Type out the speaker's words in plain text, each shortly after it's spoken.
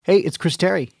Hey, it's Chris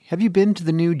Terry. Have you been to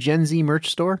the new Gen Z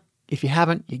merch store? If you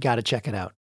haven't, you gotta check it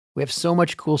out. We have so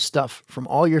much cool stuff from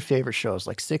all your favorite shows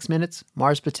like 6 Minutes,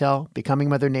 Mars Patel, Becoming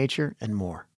Mother Nature, and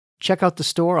more. Check out the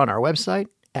store on our website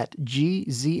at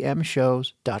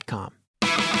gzmshows.com. The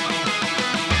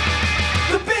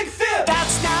Big Fib!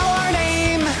 That's now our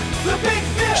name! The Big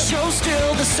Fib! Show's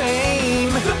still the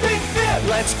same! The Big Fib!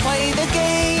 Let's play the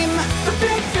game! The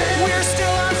Big Fib! We're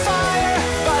still on fire,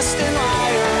 busting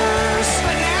liars!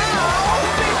 But now, the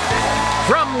Big Fib!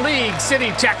 From League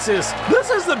City, Texas, this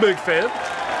is the Big Fib.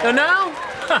 And now,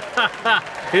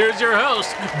 here's your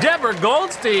host, Deborah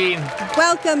Goldstein.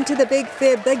 Welcome to the Big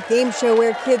Fib, the game show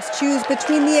where kids choose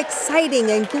between the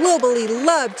exciting and globally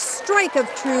loved strike of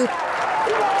truth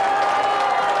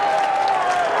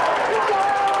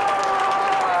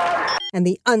and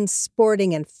the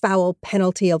unsporting and foul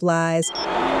penalty of lies.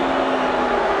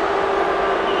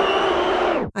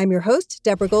 I'm your host,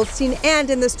 Deborah Goldstein, and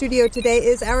in the studio today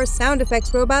is our sound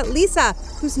effects robot, Lisa,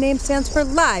 whose name stands for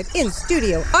Live in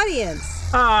Studio Audience.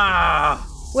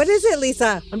 What is it,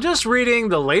 Lisa? I'm just reading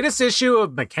the latest issue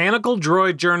of Mechanical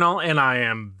Droid Journal, and I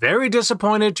am very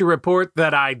disappointed to report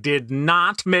that I did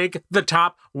not make the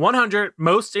top 100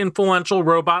 most influential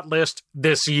robot list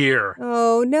this year.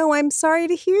 Oh, no, I'm sorry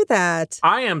to hear that.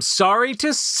 I am sorry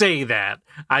to say that.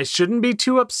 I shouldn't be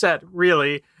too upset,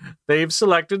 really. They've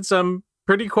selected some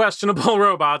pretty questionable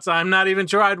robots. I'm not even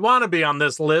sure I'd want to be on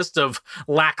this list of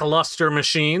lackluster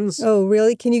machines. Oh,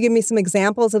 really? Can you give me some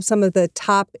examples of some of the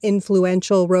top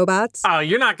influential robots? Oh,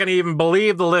 you're not going to even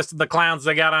believe the list of the clowns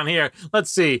they got on here.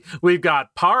 Let's see. We've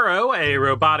got Paro, a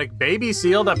robotic baby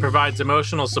seal that provides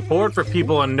emotional support for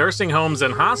people in nursing homes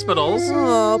and hospitals.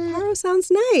 Oh, Paro sounds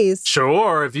nice.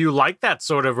 Sure, if you like that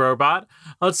sort of robot.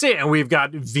 Let's see. And we've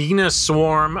got Venus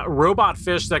Swarm, robot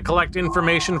fish that collect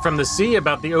information from the sea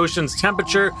about the ocean's temperature,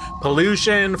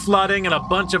 pollution, flooding, and a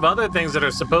bunch of other things that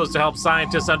are supposed to help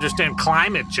scientists understand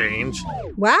climate change.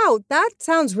 Wow, that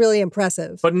sounds really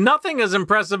impressive. But nothing as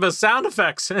impressive as sound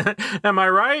effects. Am I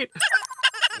right?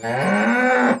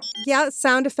 Yeah,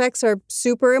 sound effects are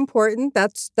super important.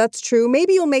 That's true.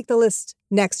 Maybe you'll make the list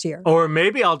next year. Or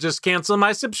maybe I'll just cancel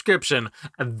my subscription.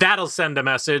 That'll send a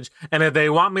message. And if they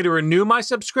want me to renew my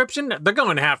subscription, they're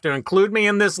going to have to include me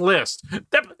in this list.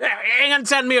 And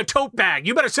send me a tote bag.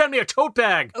 You better send me a tote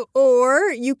bag.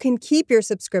 Or you can keep your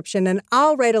subscription and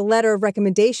I'll write a letter of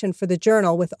recommendation for the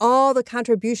journal with all the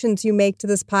contributions you make to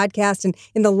this podcast and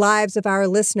in the lives of our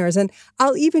listeners. And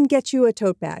I'll even get you a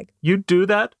tote bag. You'd do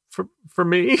that for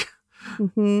me?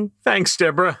 Mm-hmm. Thanks,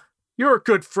 Deborah. You're a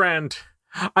good friend.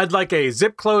 I'd like a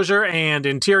zip closure and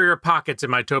interior pockets in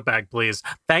my tote bag, please.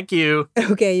 Thank you.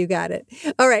 Okay, you got it.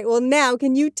 All right, well now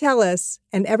can you tell us,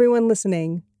 and everyone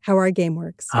listening, how our game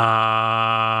works?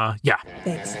 Yeah.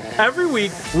 Thanks. Every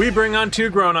week, we bring on two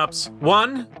grown-ups.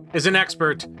 One is an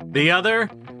expert. The other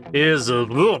is a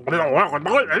liar.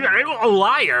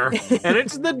 And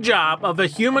it's the job of a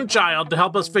human child to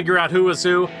help us figure out who is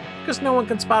who, because no one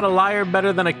can spot a liar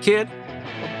better than a kid.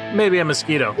 Maybe a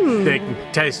mosquito. They can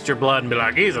taste your blood and be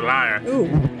like, he's a liar. Ooh.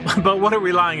 But what are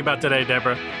we lying about today,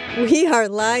 Deborah? We are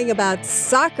lying about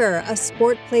soccer, a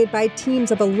sport played by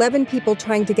teams of 11 people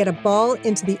trying to get a ball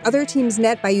into the other team's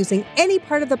net by using any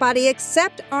part of the body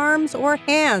except arms or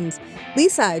hands.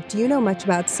 Lisa, do you know much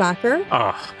about soccer?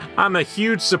 Oh, I'm a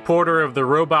huge supporter of the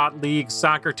Robot League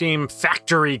soccer team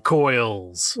Factory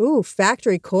Coils. Ooh,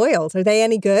 Factory Coils. Are they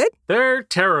any good? They're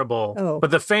terrible. Oh.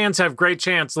 But the fans have great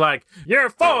chants like, "You're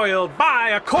foiled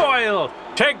by a coil!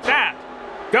 Take that!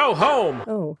 Go home!"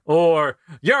 Oh. Or,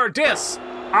 "Your discs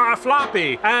are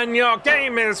floppy and your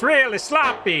game is really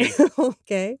sloppy."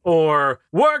 Okay. Or,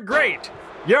 "We're great!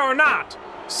 You're not!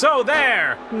 So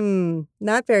there!"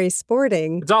 Not very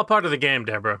sporting. It's all part of the game,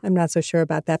 Deborah. I'm not so sure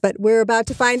about that, but we're about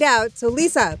to find out. So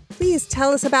Lisa, please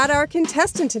tell us about our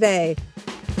contestant today.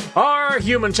 Our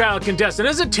human child contestant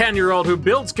is a 10-year-old who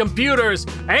builds computers,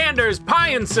 Anders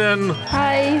Pyenson.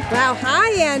 Hi. Wow, hi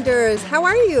Anders. How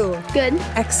are you? Good.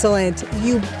 Excellent.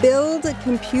 You build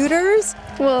computers?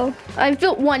 Well, I've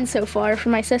built one so far for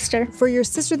my sister. For your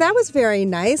sister, that was very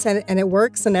nice, and it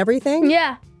works and everything?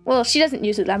 Yeah. Well, she doesn't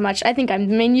use it that much. I think I'm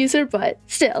the main user, but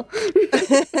still.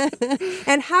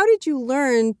 And how did you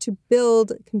learn to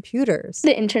build computers?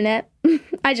 The internet.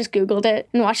 I just Googled it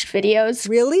and watched videos.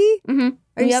 Really? Mm-hmm.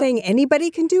 Are you saying anybody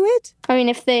can do it? I mean,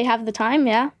 if they have the time,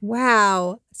 yeah.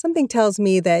 Wow. Something tells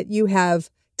me that you have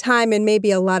time and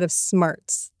maybe a lot of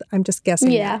smarts. I'm just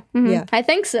guessing. Yeah. Mm-hmm. Yeah. I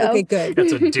think so. Okay, good.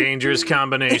 That's a dangerous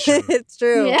combination. It's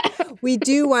true. Yeah. We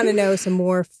do want to know some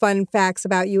more fun facts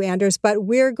about you, Anders, but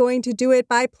we're going to do it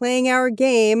by playing our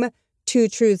game, Two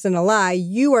Truths and a Lie.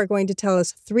 You are going to tell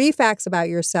us 3 facts about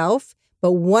yourself.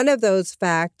 but one of those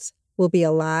facts will be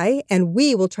a lie, and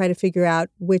we will try to figure out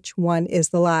which one is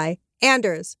the lie.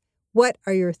 Anders, what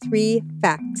are your 3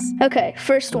 facts? Okay,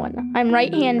 first one, I'm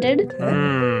right-handed.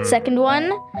 Second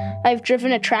one, I've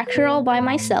driven a tractor all by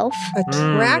myself. A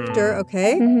tractor,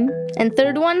 okay. And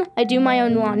third one, I do my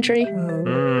own laundry.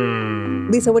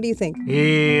 Lisa, what do you think?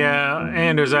 Yeah,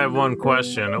 Anders, I have one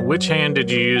question. Which hand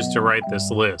did you use to write this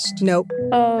list? Nope.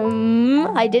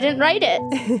 I didn't write it.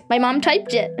 My mom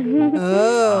typed it.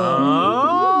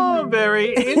 Oh,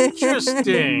 very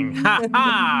interesting. Ha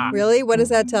ha. Really? What does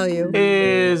that tell you?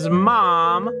 His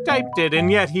mom typed it,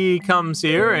 and yet he comes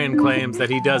here and claims that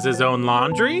he does his own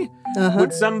laundry?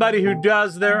 Would somebody who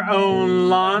does their own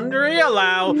laundry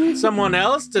allow someone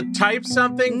else to type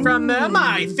something from them?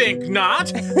 I think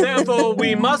not. Therefore,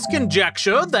 we must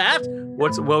conjecture that.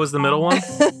 What was the middle one?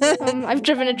 I've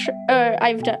driven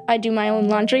I do my own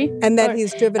laundry. And then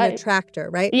he's driven a tractor,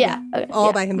 right? Yeah.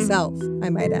 All by himself, I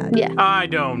might add. Yeah. I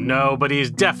don't know, but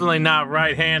he's definitely not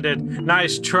right-handed.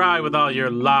 Nice try with all your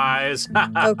lies.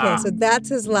 Okay, so that's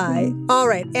his lie. All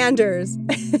right, Anders.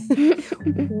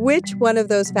 Which one of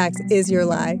those facts is your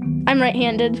lie? I'm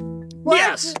right-handed. What?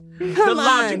 Yes. The Come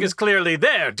logic on. is clearly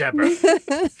there, Deborah.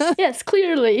 Yes,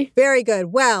 clearly. Very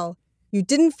good. Well, you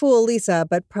didn't fool Lisa,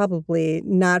 but probably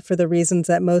not for the reasons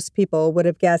that most people would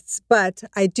have guessed. But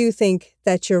I do think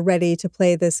that you're ready to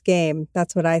play this game.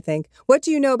 That's what I think. What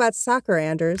do you know about soccer,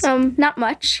 Anders? Not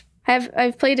much.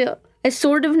 I've played it. I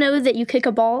sort of know that you kick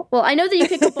a ball. Well, I know that you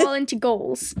kick a ball into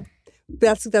goals.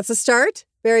 That's a start.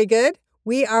 Very good.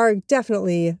 We are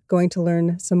definitely going to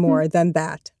learn some more than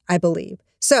that, I believe.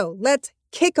 So let's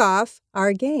kick off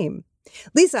our game.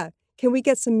 Lisa, can we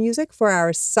get some music for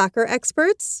our soccer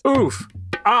experts? Oof.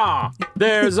 Ah,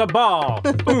 there's a ball.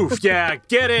 Oof, yeah,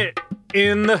 get it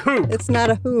in the hoop. It's not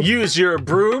a hoop. Use your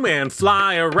broom and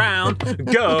fly around.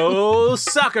 Go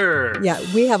soccer. Yeah,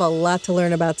 we have a lot to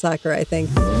learn about soccer, I think.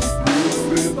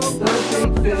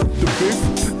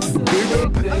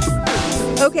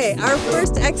 Okay, our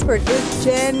first expert is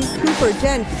Jen Cooper.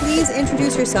 Jen, please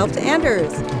introduce yourself to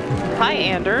Anders. Hi,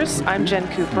 Anders. I'm Jen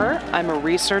Cooper. I'm a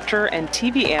researcher and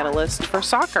TV analyst for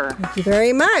soccer. Thank you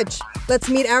very much. Let's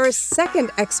meet our second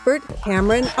expert,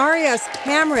 Cameron Arias.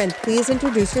 Cameron, please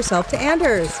introduce yourself to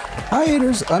Anders. Hi,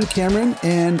 Anders. I'm Cameron,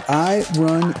 and I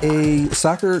run a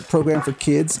soccer program for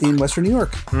kids in Western New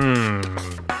York.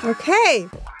 Okay.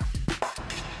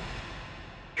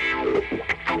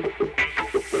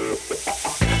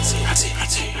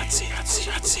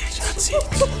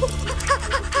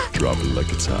 Drop it like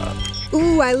it's hot.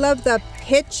 Ooh, I love the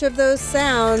pitch of those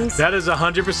sounds. That is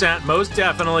 100% most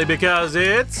definitely because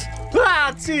it's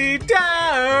hot seat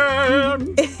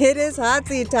time. It is hot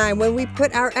seat time when we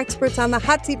put our experts on the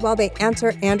hot seat while they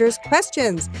answer Anders'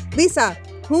 questions. Lisa,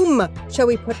 whom shall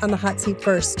we put on the hot seat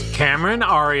first? Cameron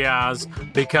Arias,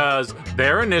 because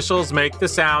their initials make the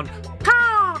sound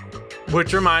caw,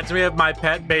 which reminds me of my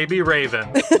pet baby raven.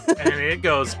 And it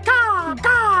goes caw,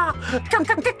 caw, caw,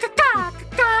 caw, caw, caw,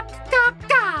 caw, caw,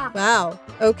 caw. Wow.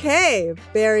 Okay.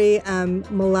 Very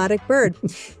melodic bird.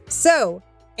 So,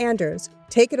 Anders,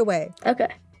 take it away. Okay.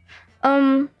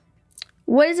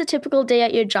 What is a typical day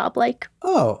at your job like?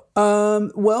 Well,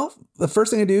 the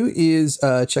first thing I do is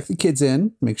check the kids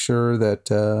in, make sure that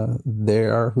they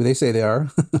are who they say they are.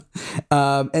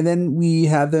 And then we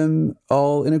have them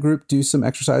all in a group do some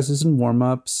exercises and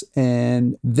warm-ups.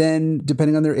 And then,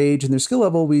 depending on their age and their skill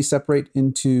level, we separate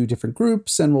into different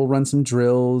groups and we'll run some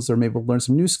drills, or maybe we'll learn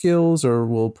some new skills, or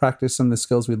we'll practice some of the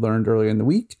skills we learned earlier in the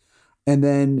week. And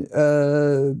then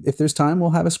if there's time,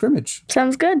 we'll have a scrimmage.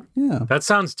 Sounds good. Yeah. That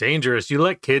sounds dangerous. You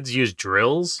let kids use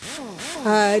drills?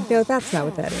 No, that's not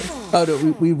what that is. Oh,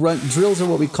 no, we run drills are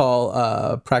what we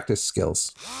call practice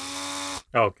skills.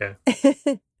 Okay.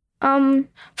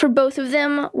 For both of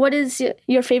them, what is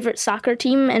your favorite soccer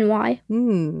team and why?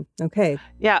 Okay.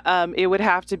 Yeah, it would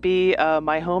have to be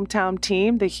my hometown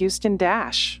team, the Houston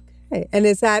Dash. Okay. And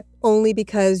is that only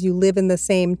because you live in the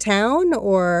same town,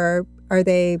 or are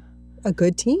they a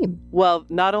good team? Well,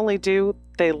 not only do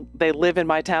they live in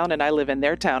my town and I live in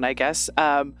their town, I guess.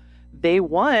 They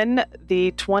won the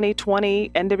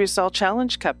 2020 NWSL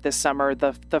Challenge Cup this summer,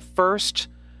 the first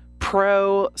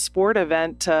pro sport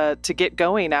event to get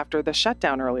going after the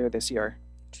shutdown earlier this year.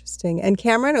 Interesting. And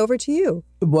Cameron, over to you.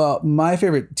 Well, my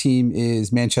favorite team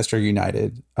is Manchester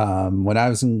United. When I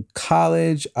was in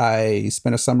college, I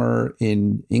spent a summer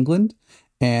in England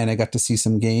and I got to see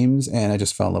some games and I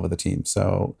just fell in love with the team.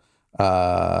 So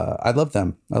I love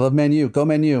them. I love Man U. Go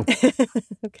Man U.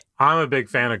 I'm a big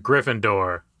fan of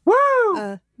Gryffindor. Woo!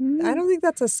 I don't think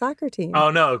that's a soccer team.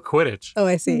 Oh, no, Quidditch. Oh,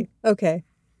 I see. Okay.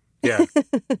 Yeah.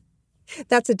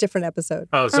 That's a different episode.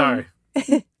 Oh, sorry.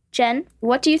 Jen,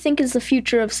 what do you think is the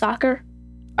future of soccer?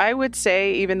 I would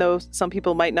say, even though some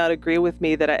people might not agree with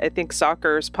me, that I think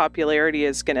soccer's popularity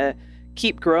is going to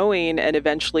keep growing and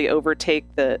eventually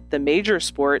overtake the major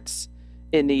sports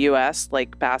in the U.S.,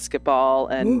 like basketball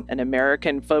and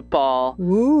American football.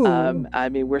 I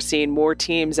mean, we're seeing more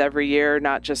teams every year,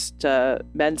 not just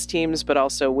men's teams, but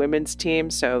also women's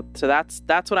teams. So that's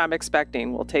what I'm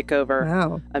expecting will take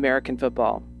over American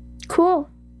football. Cool.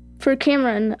 For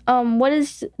Cameron, what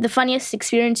is the funniest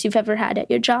experience you've ever had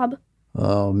at your job?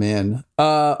 Oh, man.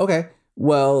 Okay.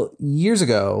 Well, years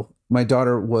ago, my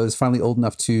daughter was finally old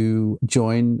enough to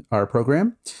join our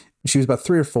program. She was about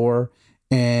 3 or 4,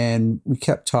 and we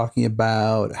kept talking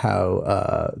about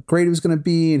how great it was going to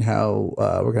be and how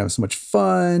we're going to have so much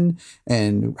fun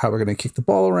and how we're going to kick the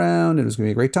ball around. And it was going to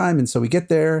be a great time. And so we get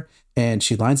there, and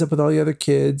she lines up with all the other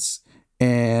kids.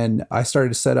 And I started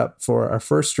to set up for our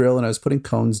first drill, and I was putting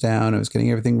cones down. I was getting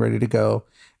everything ready to go.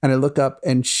 And I look up,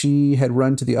 and she had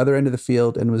run to the other end of the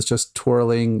field and was just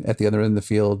twirling at the other end of the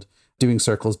field, doing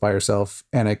circles by herself.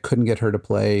 And I couldn't get her to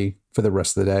play for the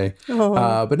rest of the day.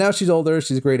 But now she's older.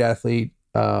 She's a great athlete.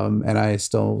 And I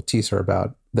still tease her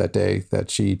about that day that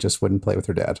she just wouldn't play with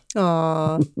her dad.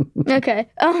 Aww. Okay.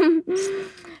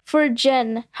 For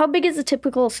Jen, how big is a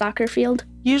typical soccer field?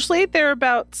 Usually they're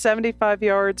about 75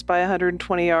 yards by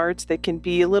 120 yards. They can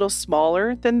be a little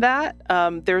smaller than that.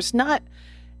 There's not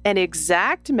an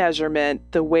exact measurement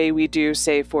the way we do,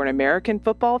 say, for an American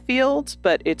football field,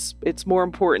 but it's more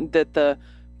important that the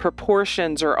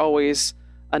proportions are always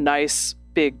a nice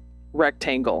big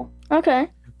rectangle. Okay.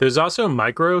 There's also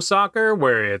micro soccer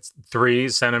where it's 3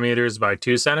 centimeters by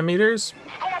 2 centimeters.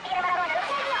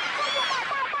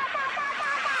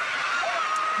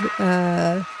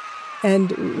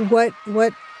 And what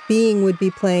being would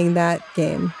be playing that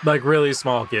game? Like really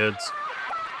small kids.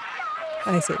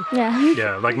 I see. Yeah.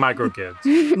 Yeah, like micro kids.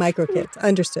 Micro kids.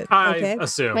 Understood. I Okay.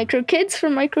 assume. Micro kids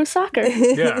for micro soccer.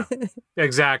 Yeah,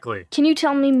 exactly. Can you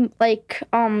tell me, like,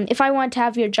 if I want to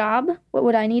have your job, what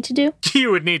would I need to do? You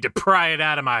would need to pry it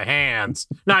out of my hands.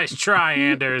 Nice try,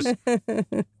 Anders.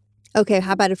 Okay,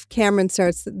 how about if Cameron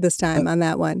starts this time on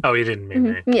that one? Oh, you didn't mean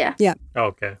me. Yeah. Yeah.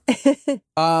 Okay.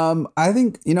 I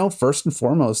think, first and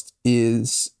foremost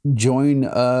is join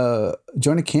a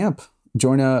camp,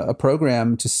 join a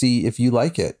program to see if you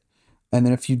like it. And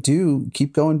then if you do,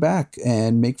 keep going back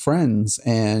and make friends.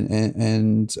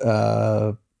 And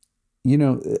there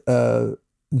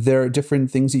are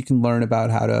different things you can learn about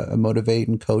how to motivate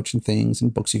and coach and things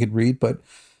and books you could read, but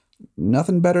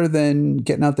nothing better than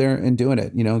getting out there and doing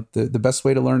it. The best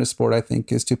way to learn a sport, I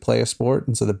think, is to play a sport.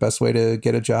 And so the best way to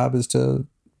get a job is to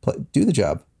do the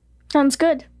job. Sounds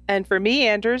good. And for me,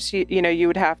 Anders, you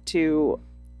would have to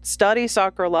study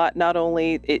soccer a lot, not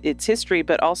only its history,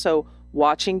 but also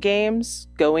watching games,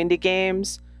 going to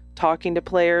games, talking to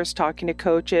players, talking to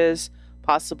coaches,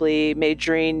 possibly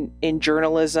majoring in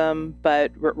journalism,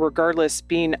 but regardless,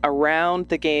 being around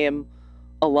the game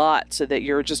a lot so that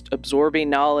you're just absorbing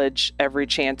knowledge every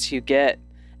chance you get.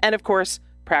 And of course,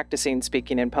 practicing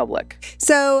speaking in public.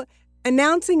 So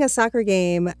announcing a soccer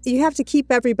game, you have to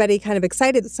keep everybody kind of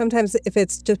excited. Sometimes if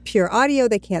it's just pure audio,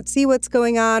 they can't see what's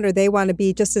going on, or they want to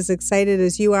be just as excited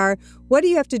as you are. What do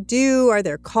you have to do? Are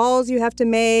there calls you have to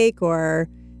make, or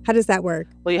how does that work?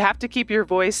 Well, you have to keep your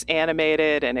voice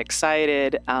animated and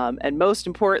excited. And most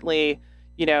importantly,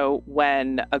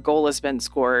 when a goal has been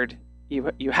scored,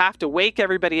 you have to wake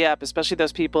everybody up, especially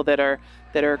those people that are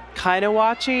kind of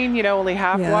watching, only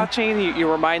half watching. You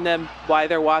remind them why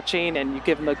they're watching, and you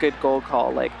give them a good goal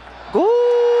call, like goal.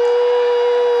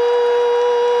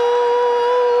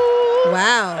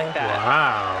 Wow. Like that.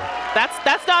 Wow.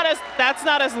 That's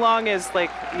not as long as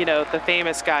the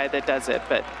famous guy that does it,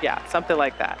 but yeah, something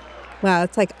like that. Wow,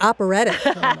 it's like operatic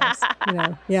almost.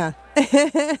 Yeah.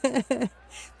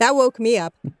 That woke me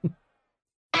up.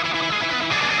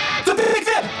 The Big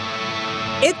Fib!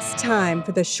 It's time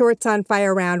for the Shorts on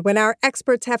Fire round, when our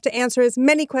experts have to answer as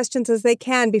many questions as they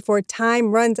can before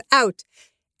time runs out.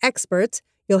 Experts,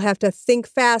 you'll have to think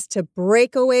fast to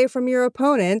break away from your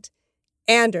opponent.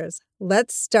 Anders,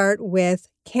 let's start with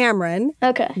Cameron.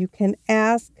 Okay. You can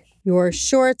ask your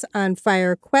Shorts on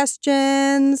Fire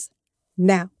questions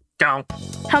now. Go.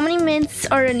 How many minutes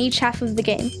are in each half of the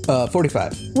game?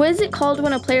 45. What is it called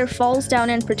when a player falls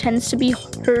down and pretends to be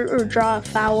hurt or draw a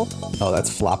foul? Oh, that's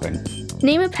flopping.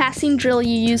 Name a passing drill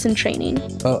you use in training.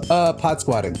 Pot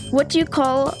squatting. What do you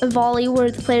call a volley where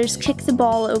the players kick the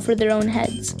ball over their own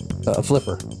heads? A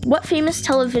flipper. What famous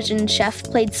television chef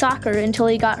played soccer until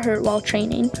he got hurt while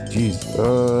training? Jeez.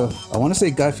 I want to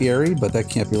say Guy Fieri, but that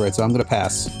can't be right, so I'm going to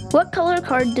pass. What color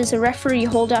card does a referee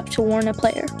hold up to warn a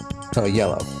player?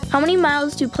 Yellow. How many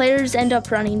miles do players end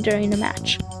up running during a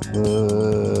match?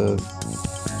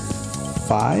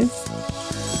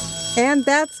 5? And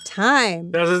that's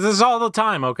time. This is all the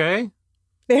time, okay?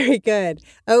 Very good.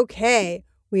 Okay.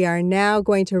 We are now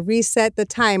going to reset the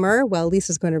timer. Well,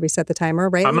 Lisa's going to reset the timer,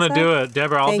 right? I'm going to Lisa? do it.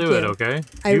 Deborah, I'll Thank do it, you. okay?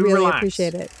 I You really relax.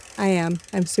 appreciate it. I am.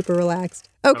 I'm super relaxed.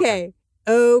 Okay,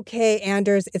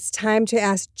 Anders, it's time to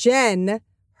ask Jen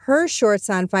her Shorts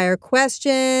on Fire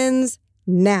questions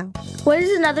now. What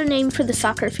is another name for the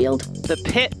soccer field? The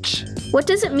pitch What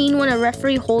does it mean when a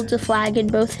referee holds a flag in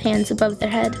both hands above their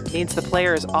head? means the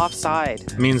player is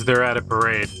offside. Means they're at a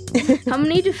parade. How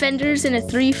many defenders in a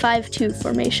 3-5-2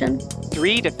 formation?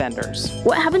 3 defenders.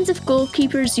 What happens if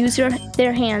goalkeepers use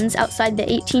their hands outside the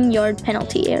 18-yard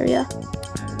penalty area?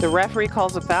 The referee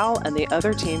calls a foul and the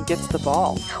other team gets the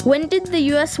ball. When did the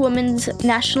U.S. women's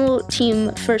national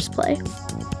team first play?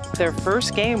 Their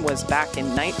first game was back in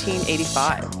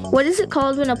 1985. What is it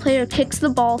called when a player kicks the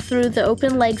ball through the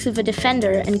open legs of a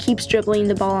defender and keeps dribbling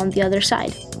the ball on the other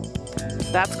side?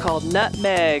 That's called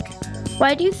nutmeg.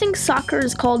 Why do you think soccer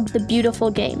is called the beautiful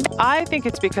game? I think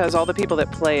it's because all the people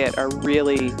that play it are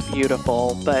really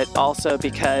beautiful, but also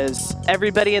because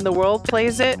everybody in the world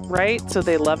plays it, right? So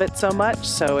they love it so much,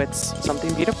 so it's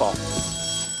something beautiful.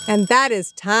 And that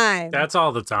is time. That's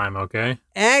all the time, okay?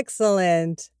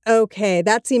 Excellent. Okay,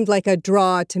 that seemed like a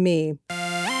draw to me.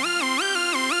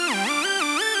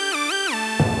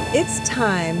 It's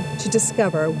time to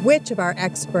discover which of our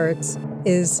experts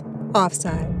is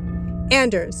offside.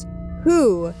 Anders,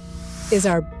 who is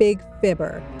our big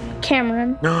fibber?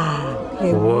 Cameron.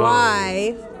 Okay, Whoa.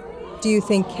 why do you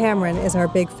think Cameron is our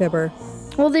big fibber?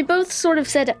 Well, they both sort of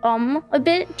said a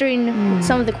bit during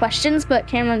some of the questions, but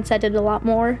Cameron said it a lot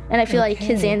more, and I feel like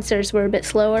his Okay. answers were a bit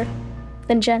slower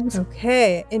than Jen's.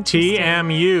 Okay, interesting.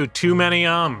 TMU, too many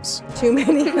ums. Too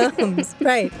many ums.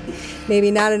 Right.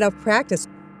 Maybe not enough practice.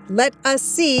 Let us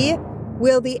see.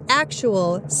 Will the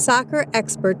actual soccer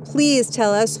expert please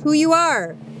tell us who you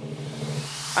are?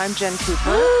 I'm Jen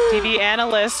Cooper, TV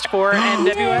analyst for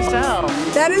NWSL.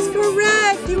 That is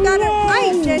correct. You got it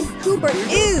right. Jen Cooper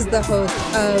is the host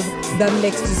of the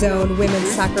Mixed Zone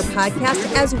Women's Soccer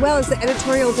Podcast, as well as the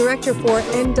editorial director for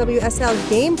NWSL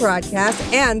Game Broadcast.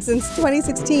 And since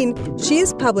 2016, she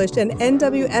has published an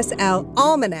NWSL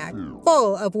almanac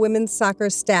full of women's soccer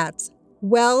stats.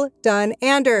 Well done,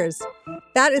 Anders.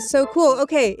 That is so cool.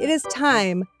 Okay, it is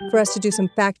time for us to do some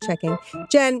fact checking.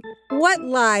 Jen, what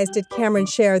lies did Cameron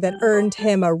share that earned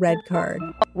him a red card?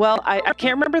 Well, I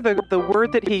can't remember the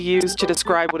word that he used to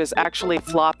describe what is actually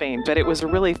flopping, but it was a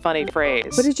really funny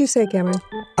phrase. What did you say, Cameron?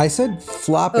 I said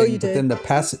flopping, Oh, you but did? then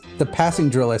the passing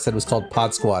drill I said was called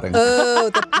pod squatting. Oh,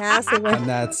 the passing one. And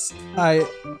that's I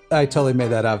totally made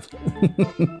that up.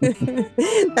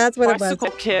 That's what it was.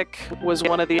 Bicycle kick was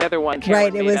one of the other ones.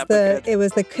 Right, it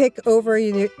was the kick over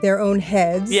their own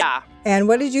heads. Yeah, And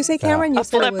what did you say, Cameron? You a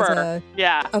said it was flipper.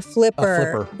 Yeah. a flipper.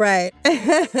 A flipper. Right.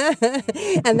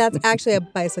 And that's actually a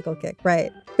bicycle kick.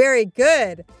 Right. Very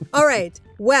good. All right.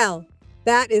 Well,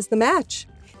 that is the match.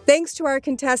 Thanks to our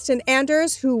contestant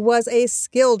Anders, who was a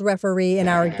skilled referee in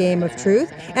our Game of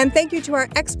Truth. And thank you to our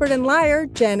expert and liar,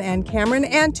 Jen and Cameron,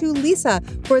 and to Lisa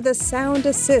for the sound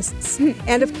assists.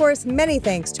 And of course, many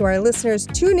thanks to our listeners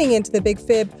tuning into The Big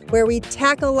Fib, where we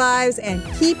tackle lies and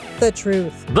keep the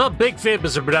truth. The Big Fib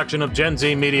is a production of Gen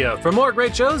Z Media. For more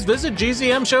great shows, visit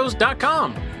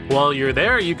gzmshows.com. While you're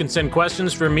there, you can send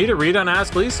questions for me to read on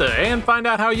Ask Lisa and find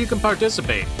out how you can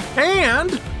participate.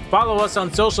 And follow us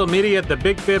on social media at The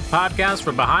Big Fib Podcast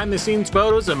for behind-the-scenes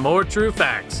photos and more true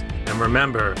facts. And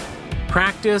remember,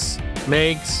 practice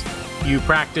makes you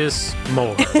practice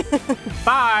more.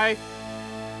 Bye!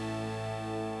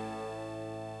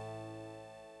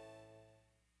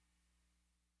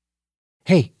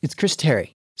 Hey, it's Chris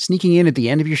Terry, sneaking in at the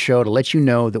end of your show to let you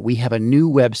know that we have a new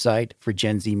website for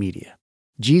Gen Z Media.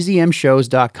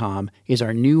 gzmshows.com is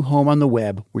our new home on the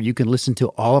web where you can listen to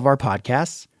all of our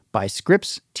podcasts, buy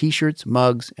scripts, t-shirts,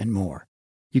 mugs, and more.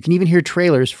 You can even hear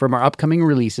trailers from our upcoming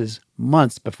releases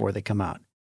months before they come out.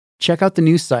 Check out the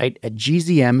new site at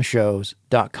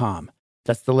gzmshows.com.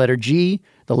 That's the letter G,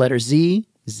 the letter Z,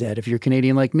 Z if you're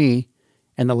Canadian like me,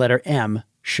 and the letter M,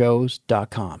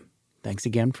 shows.com. Thanks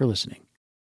again for listening.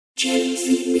 Give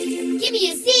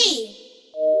me a Z!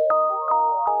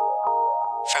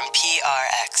 From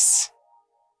PRX.